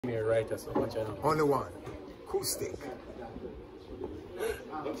Right, so watch out. Only one. Acoustic.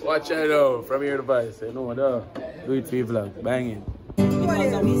 Watch out though, from your device. You know what? Do it for your vlog. Banging.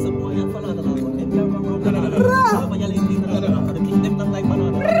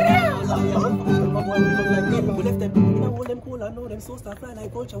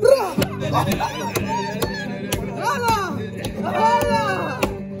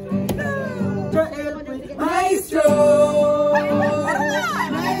 Maestro!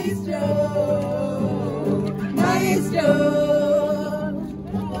 Maestro!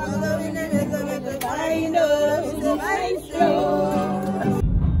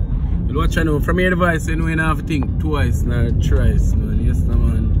 You watch out now, from your device, you know you don't have to think twice, not thrice, man. Yes, no,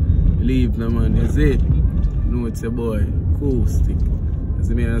 man. Believe, no, man. You see it? No, it's your boy, 1Kustiks. As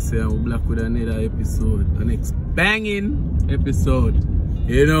me I say, I'm back with another episode. The next banging episode.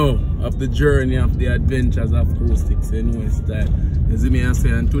 You know, of the journey of the adventures of 1Kustiks, you know it's that. As me I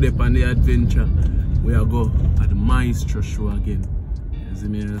say, and today on the adventure, we are go at the Maestro show again. As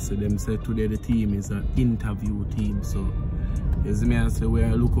me I say, them say today the team is an interview team, so as me I say, we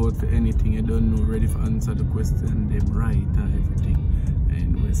are look out for anything you don't know, ready for answer the question, them right and everything.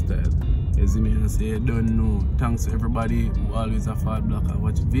 And we style. As me I say, you don't know. Thanks to everybody who always a fall back and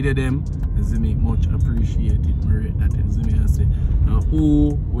watch video them. As me much appreciated. Rate that. As me I say, now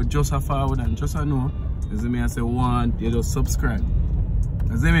who would just a forward and just a know. As me I say, want you just subscribe.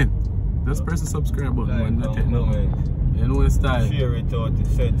 As me, just press the subscribe button. Like, not take no man. You know the style. Share it out the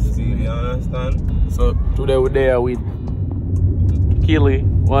fence, you understand? So today we're there with Killy,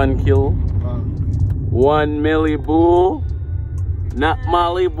 1 kill, 1 Malibu, not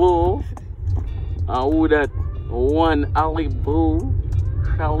Malibu. Who that? 1 Alibu,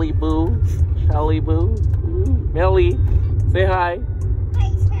 Shalibu, Melly, say hi.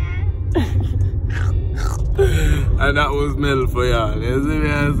 And that was Mel for y'all. You see me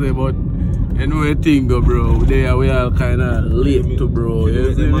I say, but you know a thing though, bro. There we are kind of late to bro.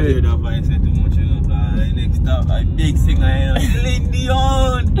 You see me? Next stop, like big singer, Celine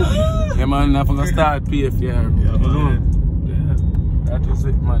Dion. Yeah man, I'm gonna start PF here. Yeah, you know? Yeah, that is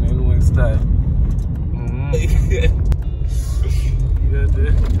it man, you know it's style. Yeah,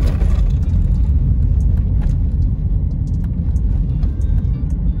 there.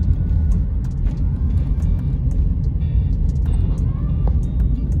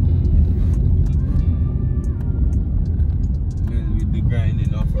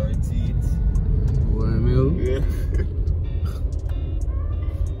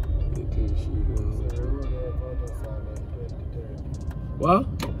 What?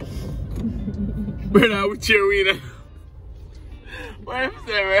 Brother, we cheer winner. What if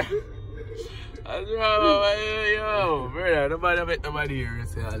say, man? That's right, yo. Brother, nobody bet nobody here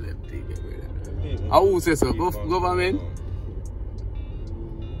say all them things, brother. How who say so? Government?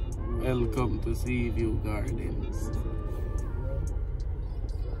 Welcome to Seaview Gardens.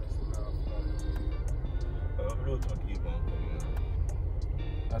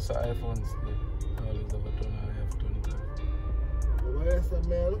 That's the iPhones. Always have a ton of iPhone. Where's the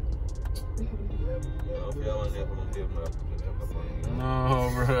mail? No,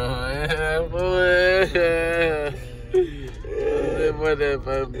 bro. Yeah, boy.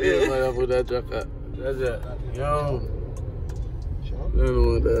 Yo.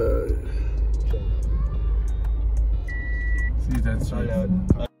 See that's right.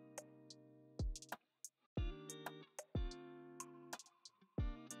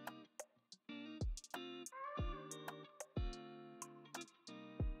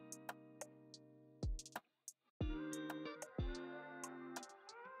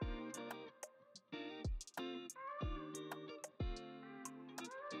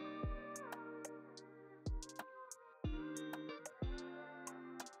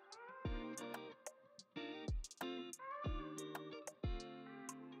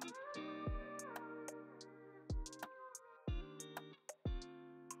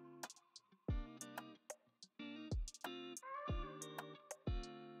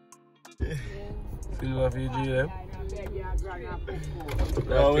 Silver VGM.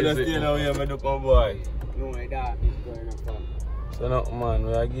 No, we don't stay now here, my boy. No, that is going up. So no man,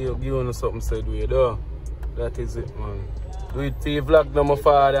 we are give you something said we do. That is it man. Do it for your vlog no my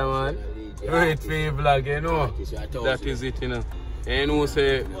father man. Do it for your vlog, you know. That is it, you know. And you know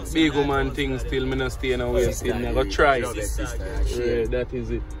say big woman things still me not stay away still. I go try it. Yeah, that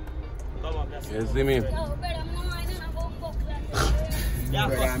is it. You see me?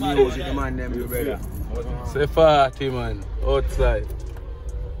 Say party man, outside.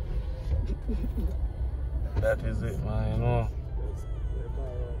 That is it man, you know.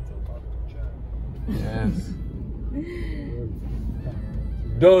 Yes.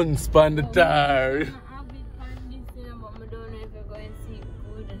 Don't span the tar.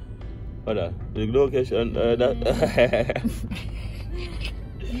 Hold on. The location, that.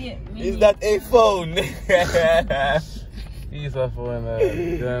 Is that a phone? Piece of phone,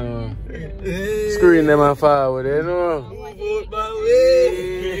 screen them and forward, you know. Move out my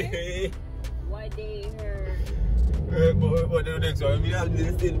way. Why they hurt? What do the next one? We have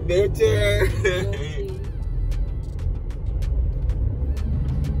this thing better.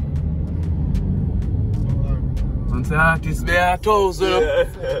 Once the artists, they are toes, you know.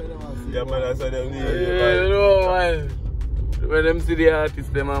 Yeah, man, I saw them. Yeah, you know, man. When them see the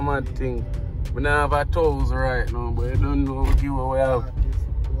artists, them a mad thing. We don't have our toes right now, but you don't know what you we have.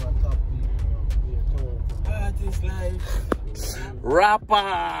 Artist life.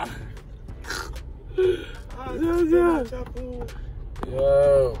 Rapper!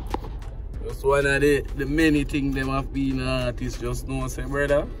 Yo, that's one of the many things them have been artists just know, say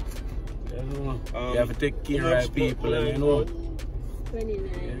brother. You know, you have to take care of people, and you know. 29.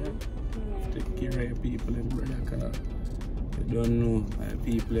 Yeah. Take care of people, and brother, cause you don't know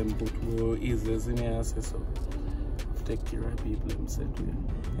people them put more easels in your say so. Take care of people them said to you.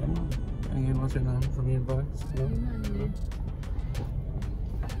 Yeah. And you know what your name from your box? No?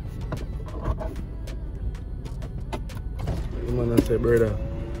 You wanna say brother?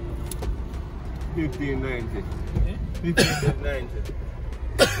 1590. 1590.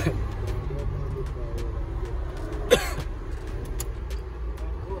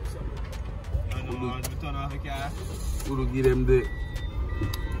 Who will give them the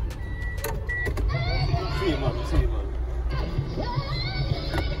See, man.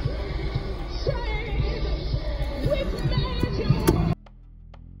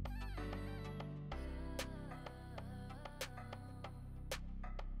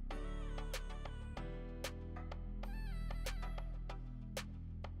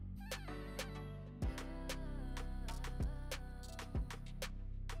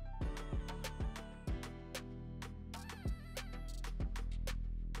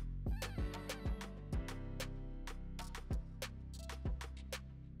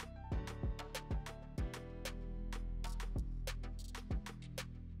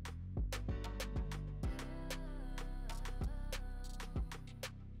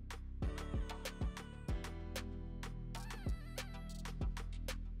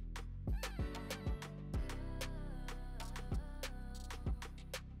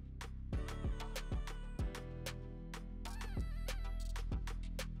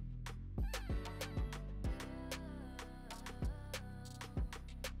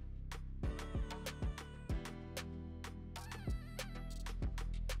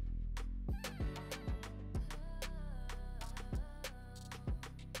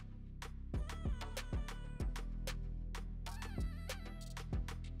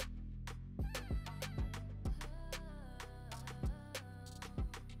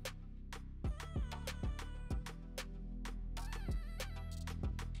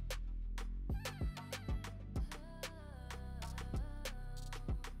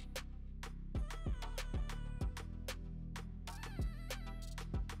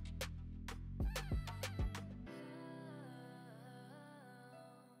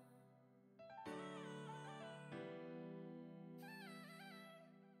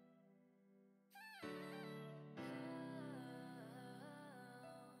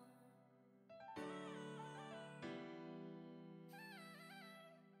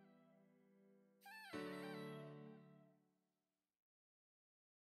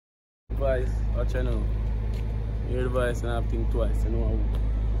 Advice, watch you know. Your advice and I have to think twice, you know.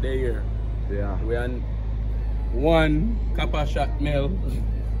 They here. Yeah. We on one copper shot male.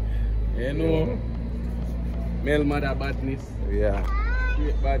 You know. Male mother badness. Yeah.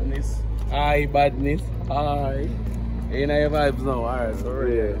 Straight badness. High badness. High. You know your vibes now, alright, so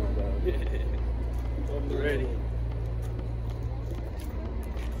ready. Ready.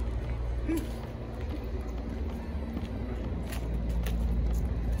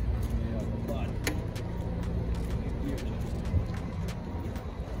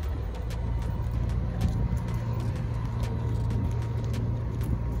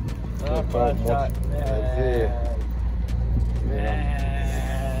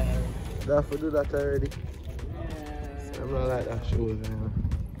 That's for do that already. I don't like that shoes, man.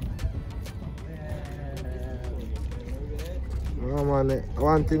 No man,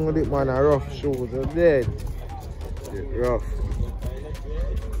 one thing with it, man, are rough shoes. They're dead. Rough.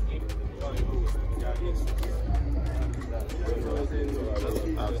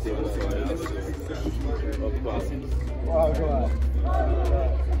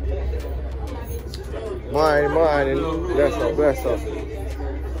 Morning, bless up.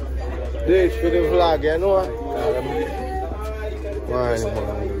 This for the vlog, you know? Man.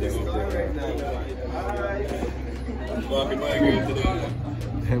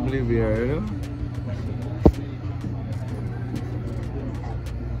 I believe here, you know?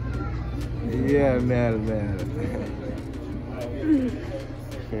 Yeah, man.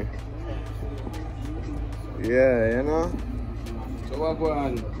 Yeah, you know? So what going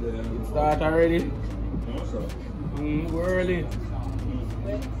on? Start already? We're early.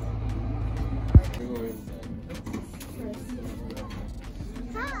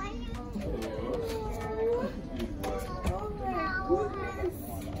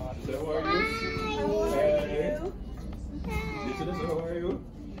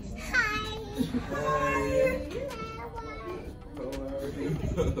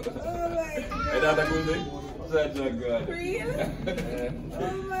 Such a good. Real?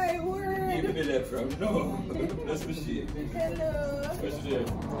 Oh my word. Even did that from? No. That's the shit. Hello. What's your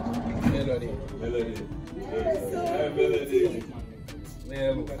name? Melody. Melody. So Hi, Melody.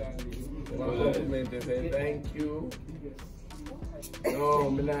 Ma'am, one compliment is say thank you. No,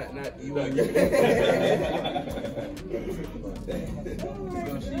 me not you.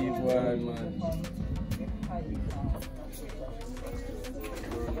 So she one man.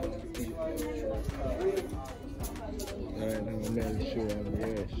 Alright, I'm really sure.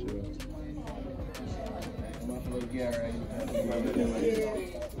 Buffalo gear, right?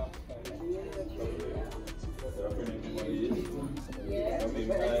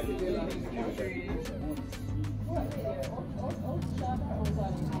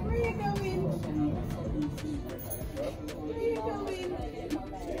 where you going?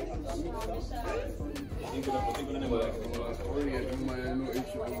 Yeah, man.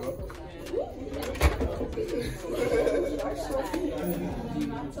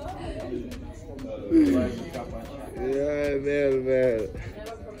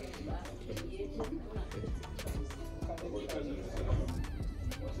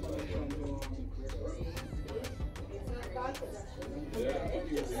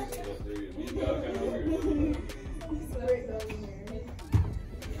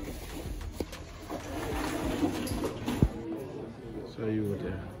 So you were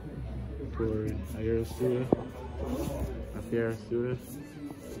there for a year student? A fair student?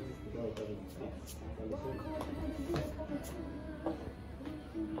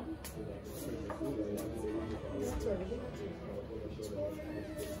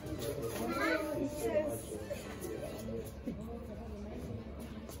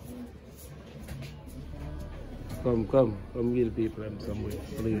 Come give people them some way,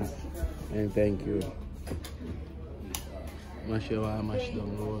 please. And thank you. Mash down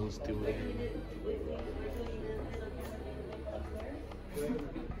the walls too.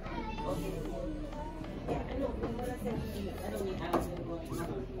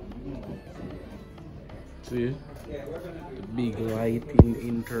 See? The big lighting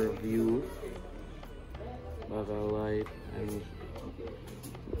interview. Another light, and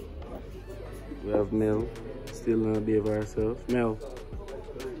we have Mel still not behave herself. Mel,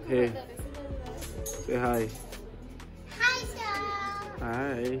 hey, say hi. Hi, sir.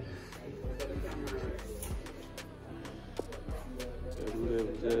 Hi.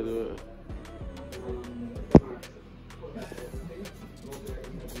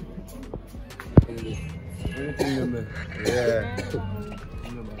 Yeah.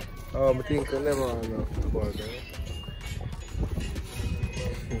 Oh, I think I never know about that.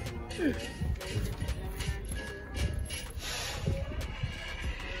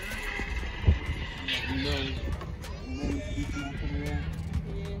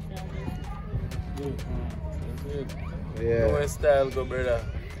 Yeah. No style go, brother.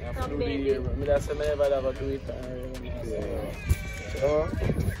 I have to do the year. I that's why I never ever do it. Yeah. Oh.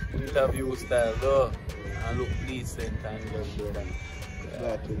 Interview style though. And look decent and good, brother.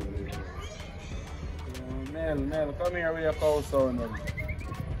 That is Mel, come here with your cow sound.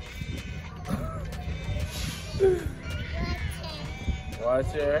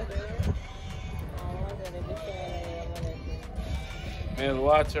 Watch her. Mel,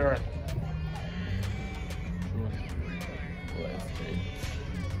 watch her.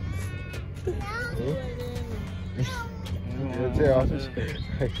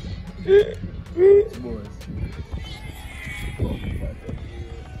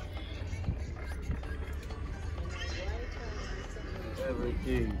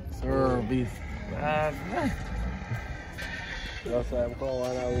 Everything service. That's why I'm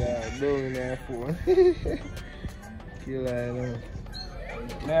calling out here doing that for. Kill that know.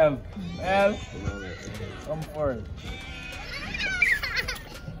 Mel, come forward.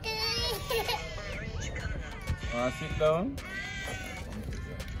 Sit down.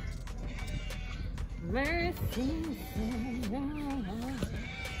 Yeah.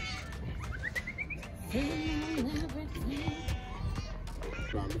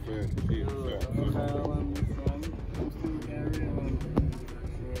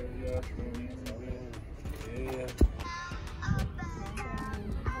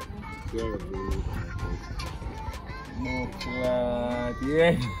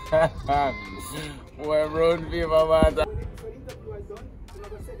 Boy, round fever, man.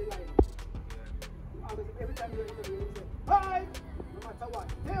 Every time you're interviewing, you say, hi! No matter what.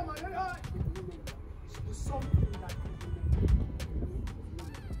 Yeah, man, you're hi! Do something that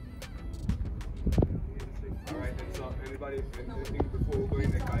Alright, then, so everybody, anything before we go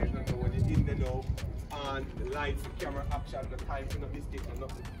in the car, you know when you're in the know, and the lights, the camera action, the time, you know, mistake, and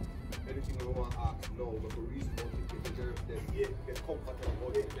nothing. Anything you want to ask, no, but the reason why you deserve them, get comfortable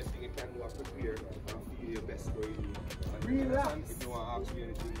about it, the best thing you can do is prepare and feel your best way. Relax. If you want to ask me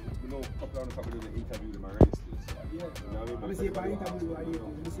anything, you know, a couple of people do the interview with my rights. Yeah. You know what I mean? let me see if I interview you. Let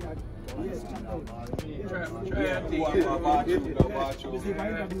me see that. Yes, check out. Let me see if I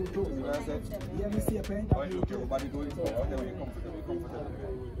interview too. Yeah, let me see if I Alright, interview look, too. everybody go in, whatever you're comfortable.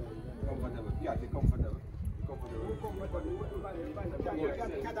 Yeah, you're comfortable.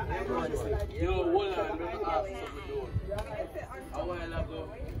 Yo, hold on, let me ask something though. A while ago,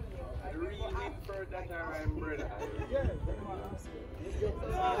 the real Winford that I remember.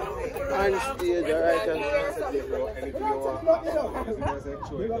 On stage, alright. Anything you want to ask,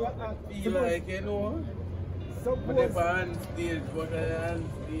 Feel like, you know, but if I'm on stage, but I'm on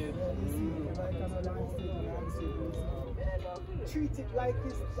stage. Treat it like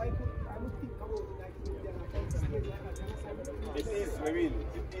this. Like I would think about it like this. It is, I mean,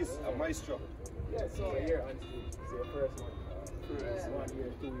 it is a maestro. Yeah, so here on stage, it's your first one. First 1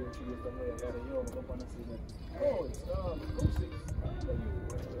 year, 2 year, 3 years from there. So you come on and see that. Oh, it's 1Kustiks.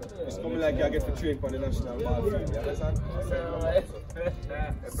 It's coming like you get to train for the national ball field, you understand?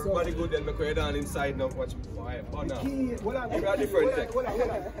 Everybody good then, because you're down inside now, watch me. Oh, no. Give me a different tech.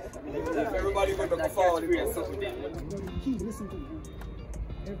 If everybody good, go forward, you get something. Key, listen to me.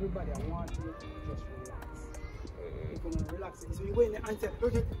 Everybody, I want you to just relax. You're going to relax. So you go in there and say,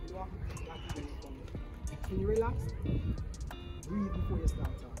 okay, you want to can you relax? Breathe before you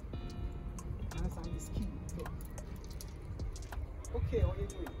start talking. Understand this key. Okay, what are you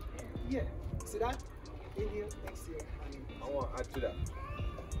doing? Yeah. See that? Inhale, exhale, and I want to add to that.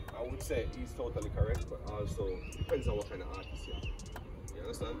 I would say he's totally correct, but also depends on what kind of artist you are. You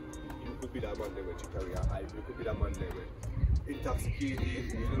understand? You could be that man there with you carry a hype. You could be that man there with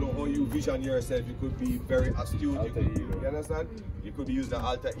intoxicated. You don't know how you vision yourself. You could be very astute. You understand? You could be using an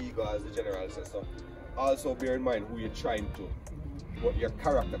alter ego, as the general says. So also bear in mind who you're trying to. What your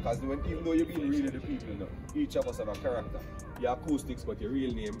character, because even though you're being real to the people, you know, each of us have a character. You're 1Kustiks, but your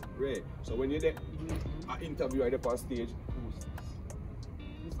real name, Ray. So when you're there, an interview right up on stage,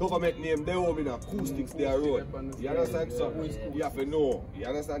 government name, they owe me now, 1Kustiks, they are road. You understand? So you have to know, you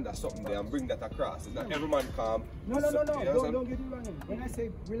understand that's something there and bring that across. It's not every man calm. No, don't get it wrong. When I say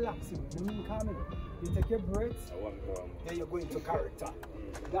relaxing, I mean calming. You take your breaths, then you go into character.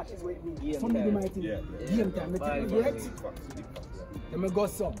 That is what it means. Some people might think, game time, I take my breaths, then I go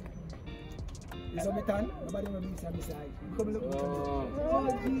some. You saw me turn? Nobody will be saying, come look. Oh,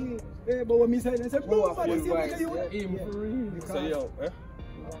 gee. Hey, but when me say, they say, bro, what is it? So, yo,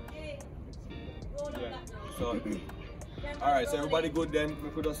 So, alright, so everybody good then. We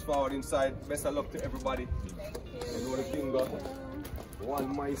put us forward inside. Best of luck to everybody. You know the thing got.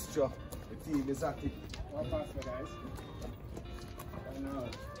 One Maestro. The team is active. One faster, guys. I know.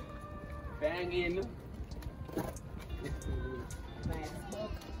 Bang in.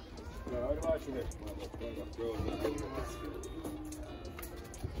 I'm watching it.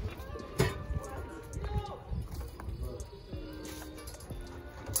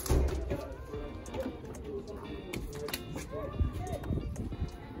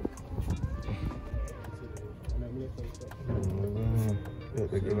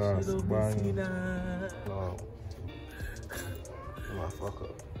 The glass bang. Wow.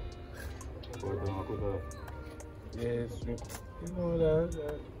 Motherfucker. Yes, you know that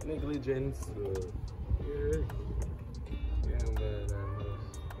negligence. Yeah, man.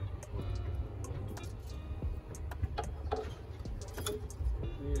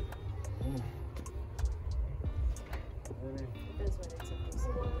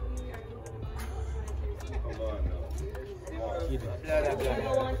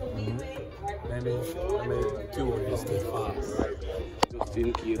 Let me do this thing fast. Just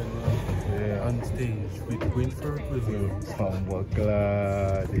in case. Yeah, on stage with Winford with you. Oh,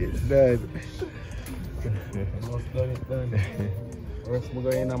 glad it's done. Almost done, it's done. First we go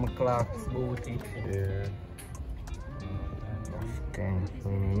in on my Clark's booty. Yeah. Come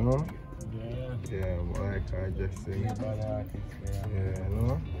from, you know? Yeah, boy, I just sing. Yeah,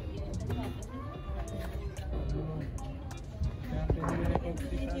 no?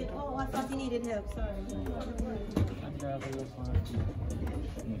 Oh, I thought you needed help. Sorry. I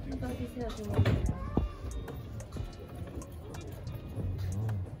thought you helping me.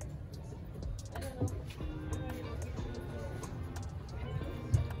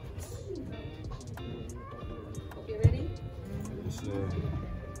 You ready?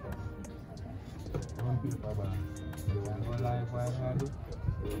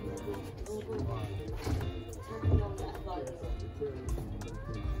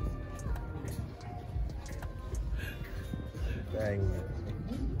 Dang it.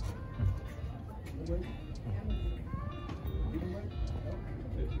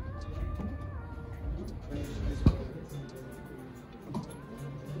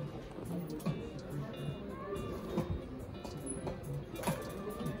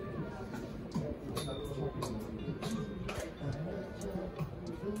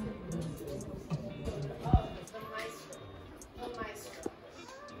 Maestro.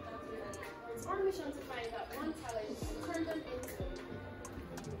 It's our mission to find that one talent and turn them into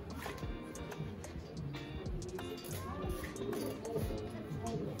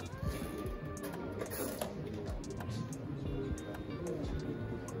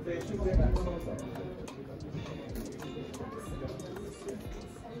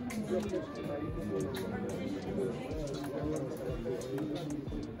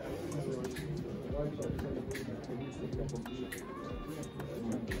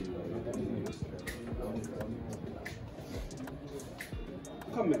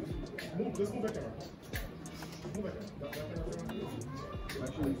Come in. Move, let's move back around. Move back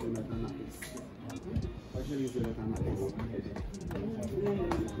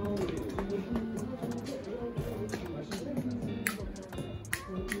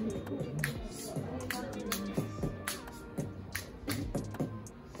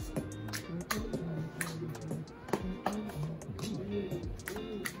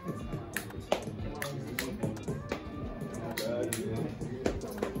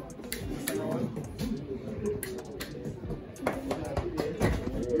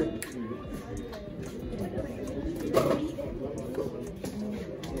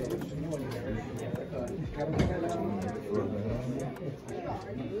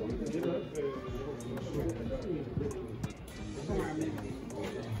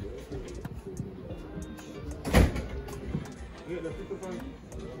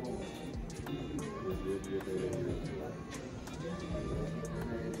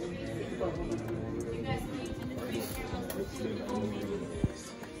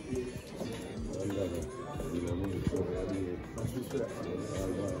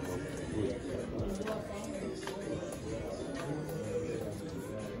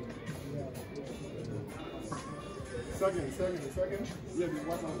Second. Yeah,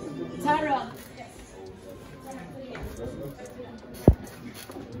 Tara.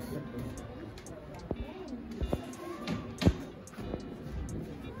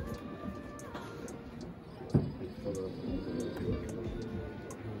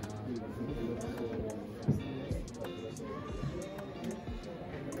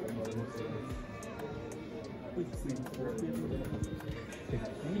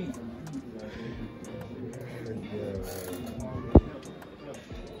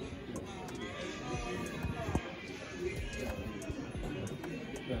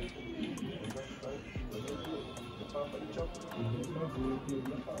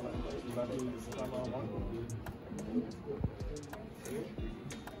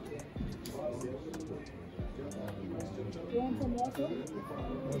 You want some water?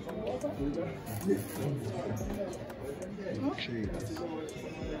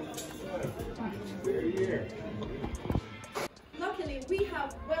 Luckily, we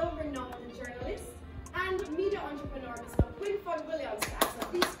have well-renowned journalist and media entrepreneur, Mr. Winford Williams, to answer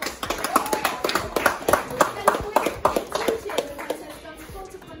these questions. Teaching the contestants how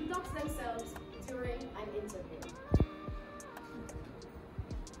to conduct themselves during an interview.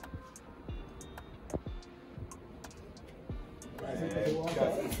 I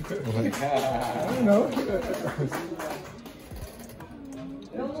don't know.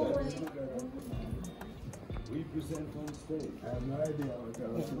 We present on stage. I have no idea what I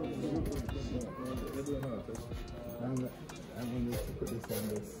was I'm going to put this on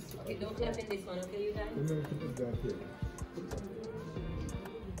this. Okay, don't clap in this one, okay, you guys? I'm going to put that here.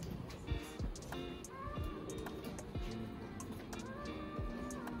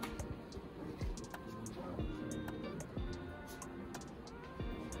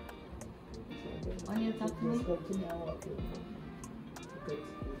 When you talk to me?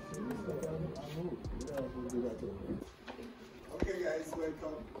 Okay guys,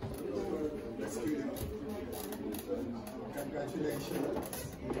 welcome to the studio. Congratulations.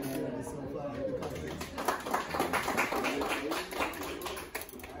 So far, the context.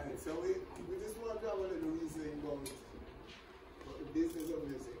 Alright, so we just want to have a little reasoning about the business of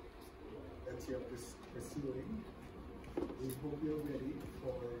music that you're pursuing. We hope you're ready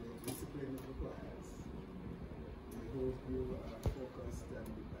for the discipline it requires. We hope you are focused and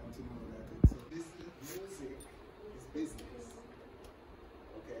to know that it's music is business.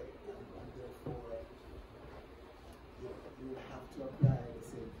 Okay? And therefore, you have to apply the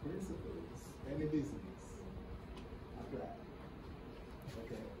same principles. Any business apply.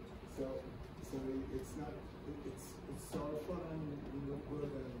 Okay? So it's not, it's sort of fun and good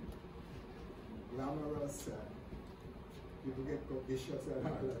and glamorous. People get vicious and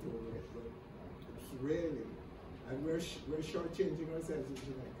all that over it, but it's really, and we're shortchanging ourselves in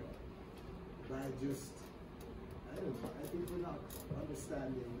Jamaica by just, I don't know, I think we're not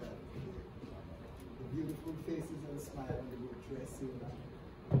understanding that the beautiful faces and smile and the good dressing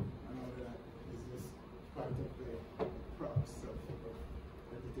and all that is just part of the props of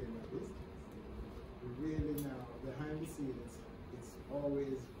entertainment business. We really now, behind the scenes, it's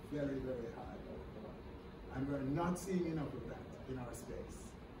always very, very hard. And we're not seeing enough of that in our space,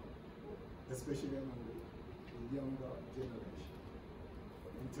 especially among the younger generation,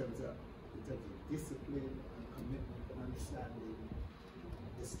 in terms of discipline and commitment and understanding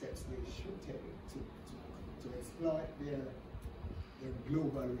the steps they should take to exploit their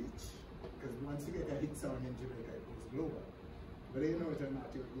global reach. Because once you get a hit song in Jamaica, it goes global. But you know it or not,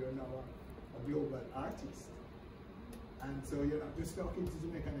 you're now a global artist. And so you're not just talking to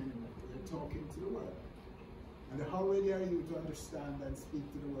Jamaican anymore, you're talking to the world. And how ready are you to understand and speak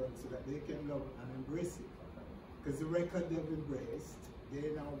to the world so that they can love and embrace it? Because the record they've embraced,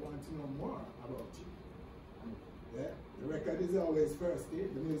 they now want to know more about you. Yeah? The record is always first, the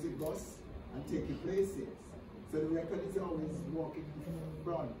music bus and taking places. So the record is always walking in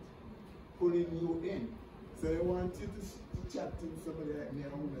front, pulling you in. So they want you to chat to somebody like me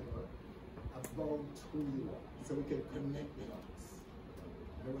or whoever about who you are, so we can connect the dots.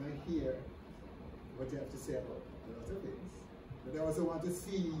 I want to hear what you have to say about a lot of things, but I also want to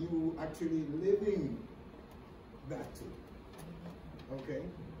see you actually living that too. Okay?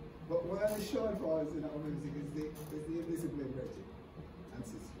 But what I'm showing for us in our music is the indisciplined virgin and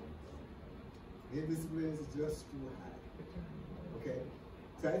sisters. The indiscipline is just too high. Okay?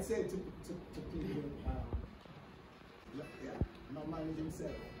 So I'd say to people, not manage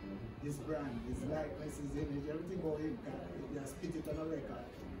himself, his brand, his likeness, his image, everything about him, he has spit it on a record.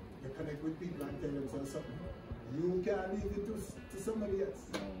 You connect with people and tell them something. You can't leave it to somebody else.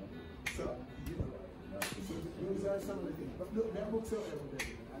 So, you know, so those are some of the things. But look, there are books out there,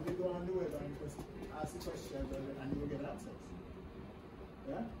 and they go on the web and just ask the questions and you get answers.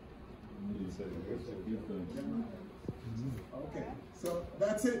 Yeah? Okay, so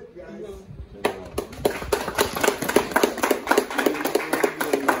that's it, guys.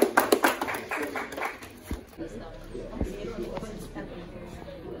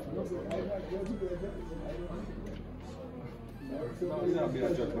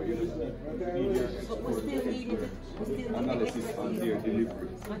 Analysis on their delivery.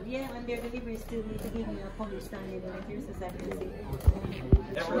 Yeah, and their delivery still need to give me a understanding of your society.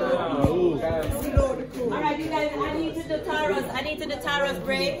 Alright, you guys, I need to do Taros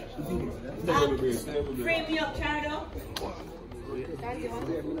break. Frame me up, Chardo.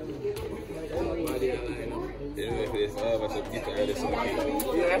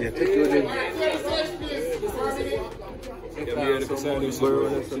 Yeah, take your name. Get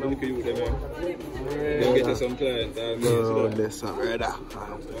to some client. No, that's not right now.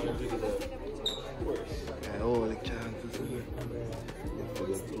 All the chances.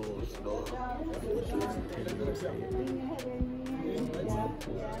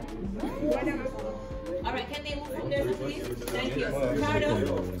 Alright, can they move from there, please? Thank you.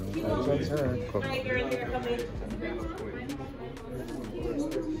 Cardo, keep on. My girl here coming.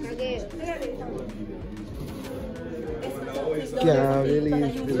 Can't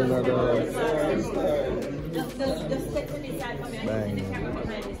believe it's another Just step to this side from me. The camera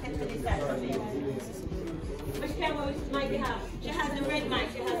behind me. Step to this side from me. Which camera mic you have? She has a red mic.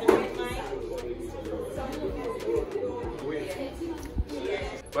 She has a red mic.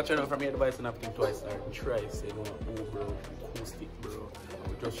 Watch out from here, device and think twice or thrice. You know, oh bro, 1Kustiks, bro.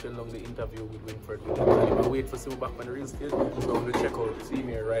 We just shut down the interview with Winford. I wait for some back on the real stage. So we'll check out, see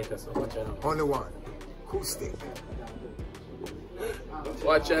me right. So watch out. Only one. 1Kustiks.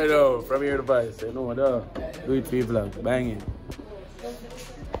 Watch it out from your device. You know though. Do it for your vlog. Bang it.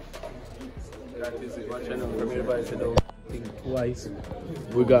 That is it. Watch it out from your device. You know. Think twice.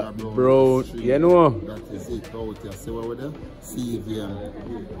 We got bro. You know. That is it out here. See what with them? CV.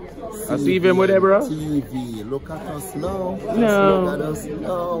 I see them with there, bro. TV. Look at us now. No. Look at us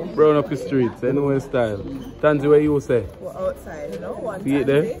now. Brown up the streets. I know his style. Tansy, what you say? We're outside, you know. One See it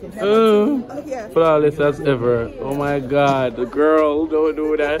time there? yeah. Flawless as ever. Oh my god. The girl, don't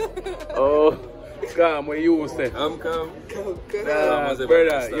do that. Oh. Calm, what you say? I'm calm.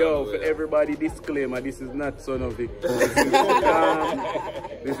 Brother, yo, for everybody disclaimer, this is not Son of Vic. This is calm.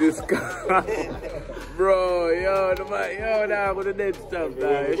 This is calm. Bro, yo, the man, yo, nah, with the dead stuff,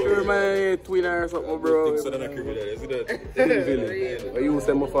 nah. You sure my twin or something, bro? What you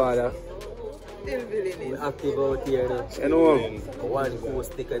say, my father? Still feeling it. Active out here now. You know?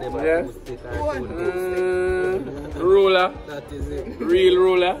 1Kustiks and them Yeah? 1Kustiks. Ruler. That is it. Real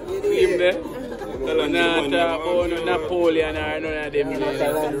ruler. See him there? Not no Napoleon or none of them. The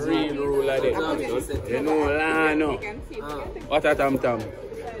real ruler there. You know, Lano. What a tam-tam.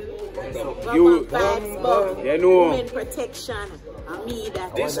 You know. Women protection. Me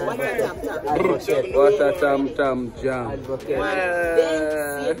that. This what a tam-tam. What a tam-tam jam.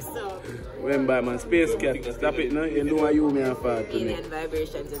 Remember, man, Space Cat, stop it now. You know what you may have fought to me. Alien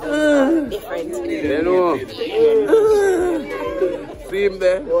vibrations are different. You know. See him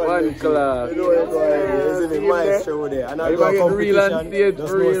there? 1 class. You know you're going Maestro there. And I go competition.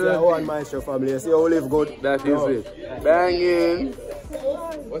 Just know say I want Maestro family. You see how we live good. That is it. Banging.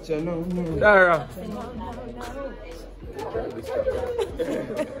 What's your name? Dara.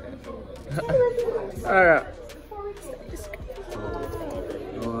 Alright.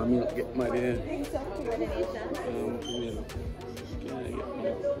 Oh, I mean, get my in.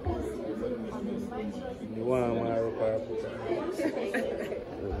 You want my report?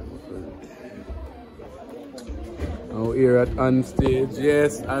 Now here at on stage,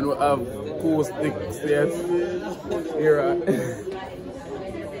 yes, and we have 1Kustiks, yes. Here at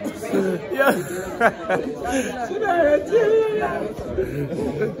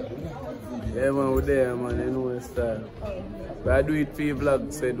yeah man, we're there man, you know the style. But I do it for your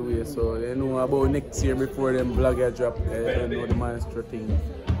vlog said way, so you know about next year before them vlog drop, I know the Maestro thing.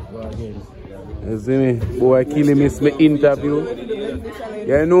 Go again. You see me? Boy killing me, my interview.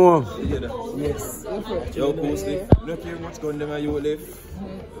 You know? Yes. Yo, Kustiks. Look here, what's going on you live?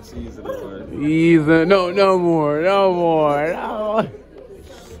 Easy. No more.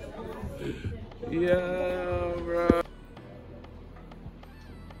 Yeah, bro.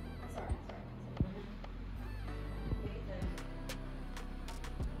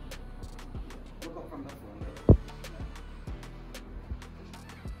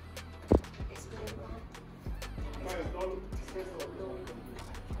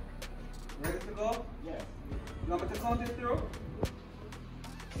 Ready to go? Yes. You want me to count it through?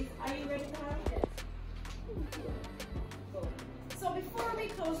 Are you ready to have it? So before we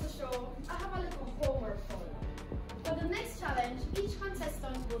close the show, I have a little homework for you. For the next challenge, each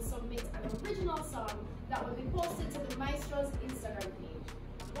contestant will submit an original song that will be posted to the Maestro's Instagram page.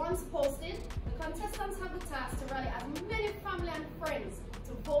 Once posted, the contestants have the task to rally as many family and friends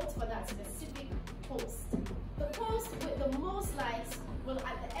to vote for that specific post. The post with the most likes will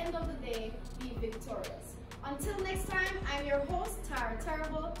at the end of the day be victorious. Until next time, I'm your host, Tara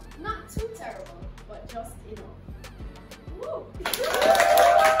Terrible. Not too terrible, but just enough. Woo!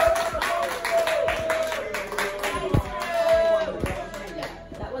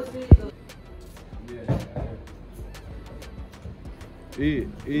 That was really good.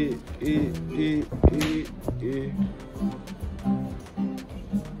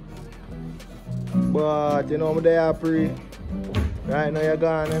 But you know, I'm there free. Right now you're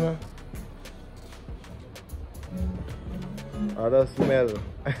gone, you know. I just smell.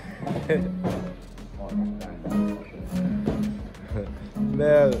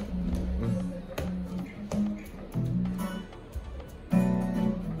 Smell.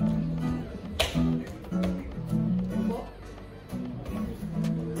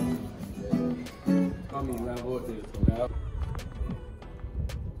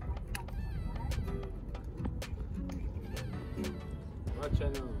 Watch I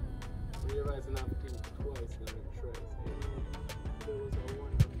know. Realize and have to think twice and try. There was a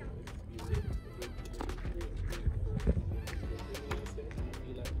wonderful experience. Feel like you definitely on stage.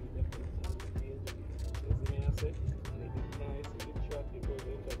 You see me I say? And it is nice, it is short, it was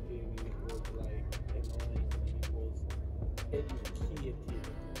entertaining, it was like annoying, it was educative.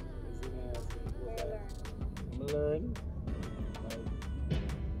 You see me I say? It was like learn. Like,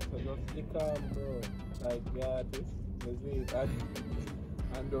 so just stick on bro. Like the artist. You see it?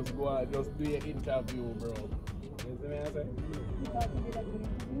 and just go out, just do your interview, bro. You see what I say?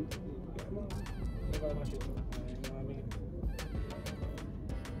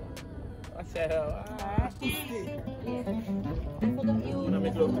 I said,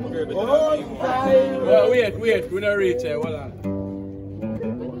 wait, we're not reach here, hold on.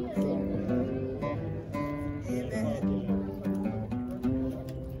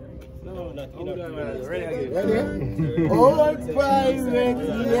 Ready? Old pirate,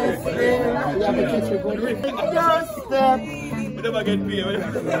 yes, doorstep. We never get paid.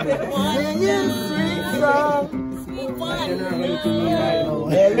 Singing sweet song.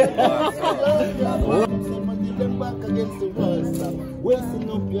 Somebody them back against the wall, stop. Wasting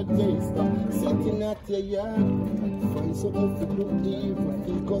up your days, stop. Sitting at your yard. Find something to do evil,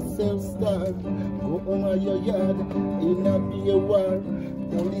 think yourself start. Go over your yard, it not be a war.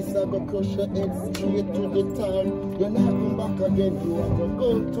 Police are gonna crush your head straight to the town. You're not going back again, you are gonna go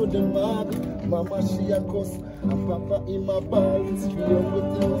to the mark. Mama she a cuss, and Papa in my bar, straight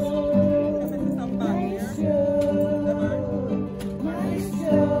with us.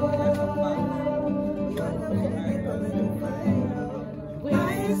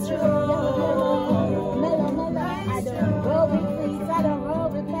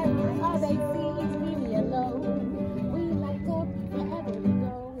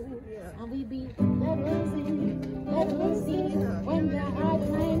 When the hard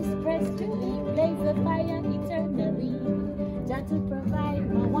times press to me, blaze the fire eternally. Just to provide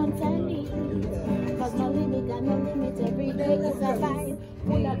my wants and needs. Cause my limit got no limit, every day is a fight.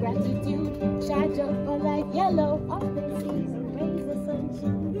 Full of gratitude, charge up for life. Yellow, all the seasons, raise the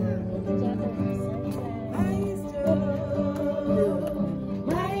sunshine.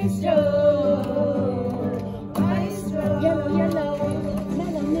 Maestro, Maestro, yellow, yellow,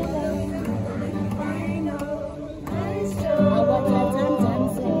 mellow, mellow. I want my tam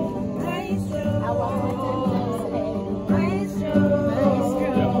say, Maestro. I want my tam say, Maestro,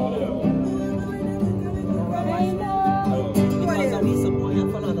 Maestro. I know.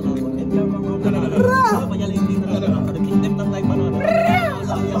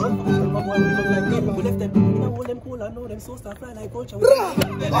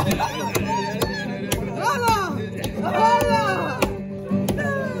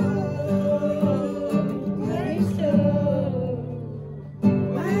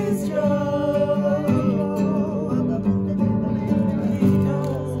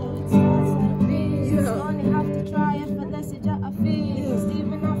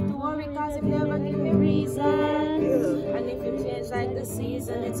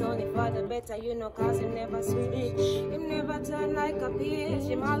 It's only for the better, you know, cause him never switch. Him never turn like a bitch.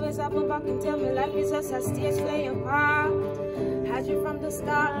 Him always have my back and tell me life is just a stage play your part. Had you from the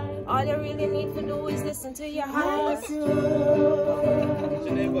start. All you really need to do is listen to your heart.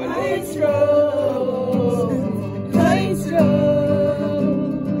 Maestro, Maestro,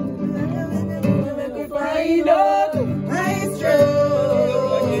 find out, Maestro,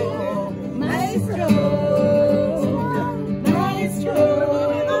 Maestro.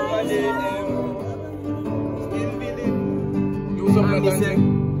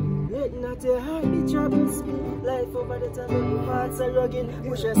 Let not your heart be troubled. Life over the time, every parts are rugged.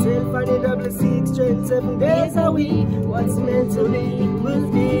 Push yourself for the 6 strength, 7 days a week. What's meant to be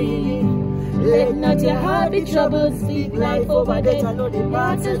will be. Let not your heart be troubled. Speak life over the time, the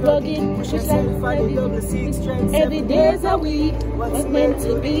parts are rugged. Push yourself for the 6 strength, every days a week. What's meant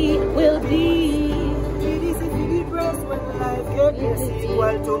to be will be. It is if you depress when life gets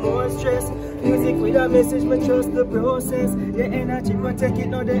equal to more stress. Music with a message, but trust the process. The energy protect it,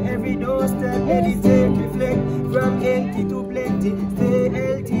 not the every doorstep. Meditate, reflect, from empty to plenty. Stay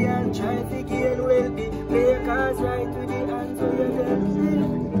healthy and try to gain wealthy. Play cards right to the hands of your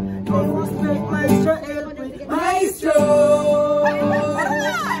destiny. Don't respect Maestro, help with Maestro,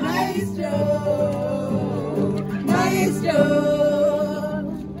 Maestro, Maestro.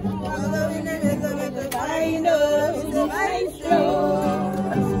 Find us, Maestro.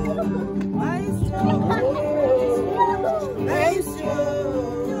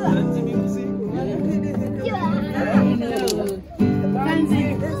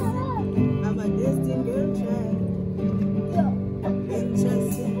 I'm a destined girl child.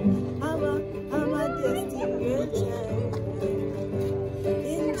 Interesting. I'm a destined girl child.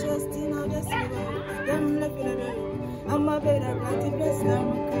 Interesting how they see them looking at me. I'm a better party best now.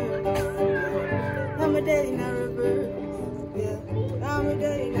 I'm a day in a reverse. Yeah. I'm a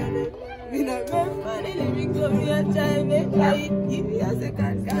day in a reverse. We not work for the living, so we are trying to fight. Give me a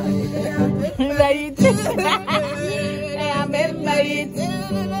second, God. Right. I'm right.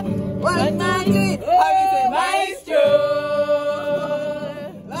 One night, I say Maestro.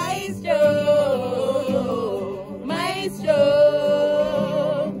 Maestro.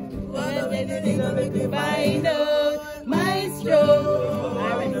 What is it gonna find out? Maestro.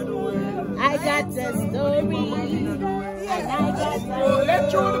 I got the story. And I got the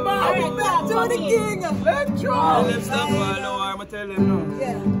let's throw the ball. To the king. Let's throw. Let's stop all I'm tell them no.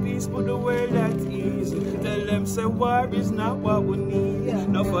 Peace for the world that's easy. Tell them say war is not what we need.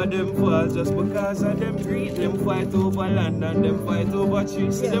 Enough of them fall just because of them greed. Them fight over land and them fight over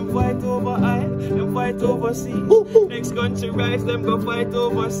trees. See them fight over isle, them fight over sea. Next country rise, them go fight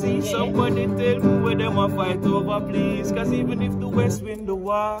over sea. Somebody tell me where them a fight over, please. Cause even if the West win the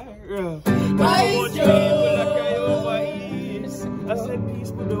war, much people a cry over east. I said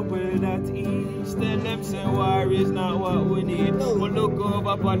peace for the world at east. Tell them say war is not what we need. But look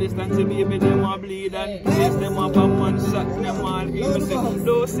over Palestine, say baby them a bleed and place them up and one shot them all. Even say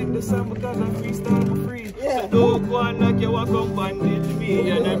don't sing the song because I'm freestyle for free. Don't go on like you want to come bandage me.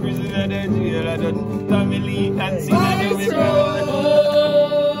 And the prison and the jail and the family and sing and everything.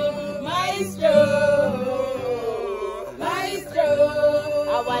 Maestro.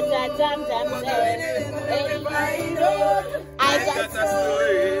 I want that tam I got a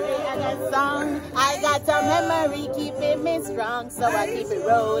story, I got a song, I got a memory keeping me strong, so I keep it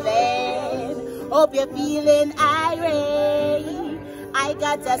rolling. Hope you're feeling irate. I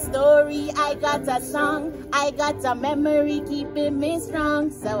got a story, I got a song, I got a memory keeping me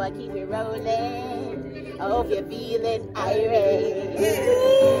strong, so I keep it rolling. I hope you're feeling irate.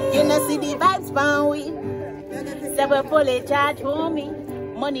 You know see the vibes pound we, so we fully charge for me.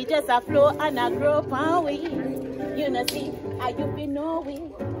 Money just a flow and a grow pound we. You know see how you been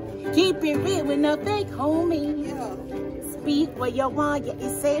knowing. Keep it real with no fake homie. Speak what you want, yeah,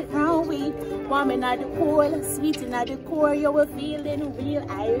 it's safe round we. Warming at the core, sweet in at the core, you were feeling real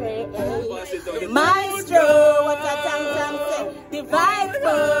irate. Maestro, what a tam say, the vibe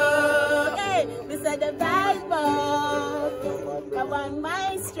bug. Hey, we said the vibe bug. Come on,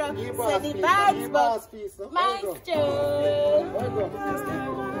 Maestro, say the vibe bug. Maestro.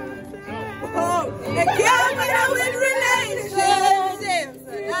 Oh, the camera with relationships.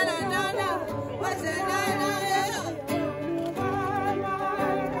 No. What's that?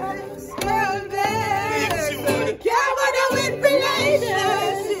 The camera with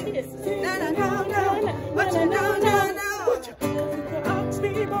relationships. No. What you know? What you ask me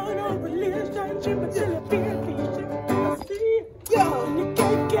about a relationship until it be a relationship. Yo, you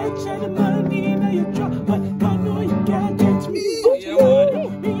can't catch any money in your drop, but God know you can't catch me.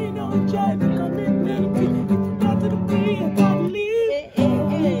 Me no try to commitment. If you got to the play, I gotta leave.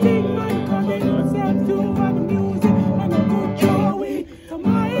 Big man coming yourself to on the music and a good joy. So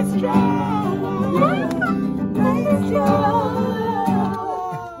Maestro.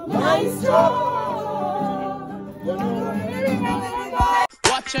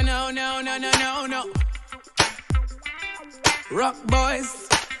 Watch you no. Rock boys,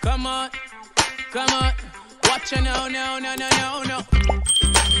 come on. Watch you no.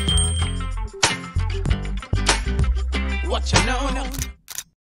 Watch you no.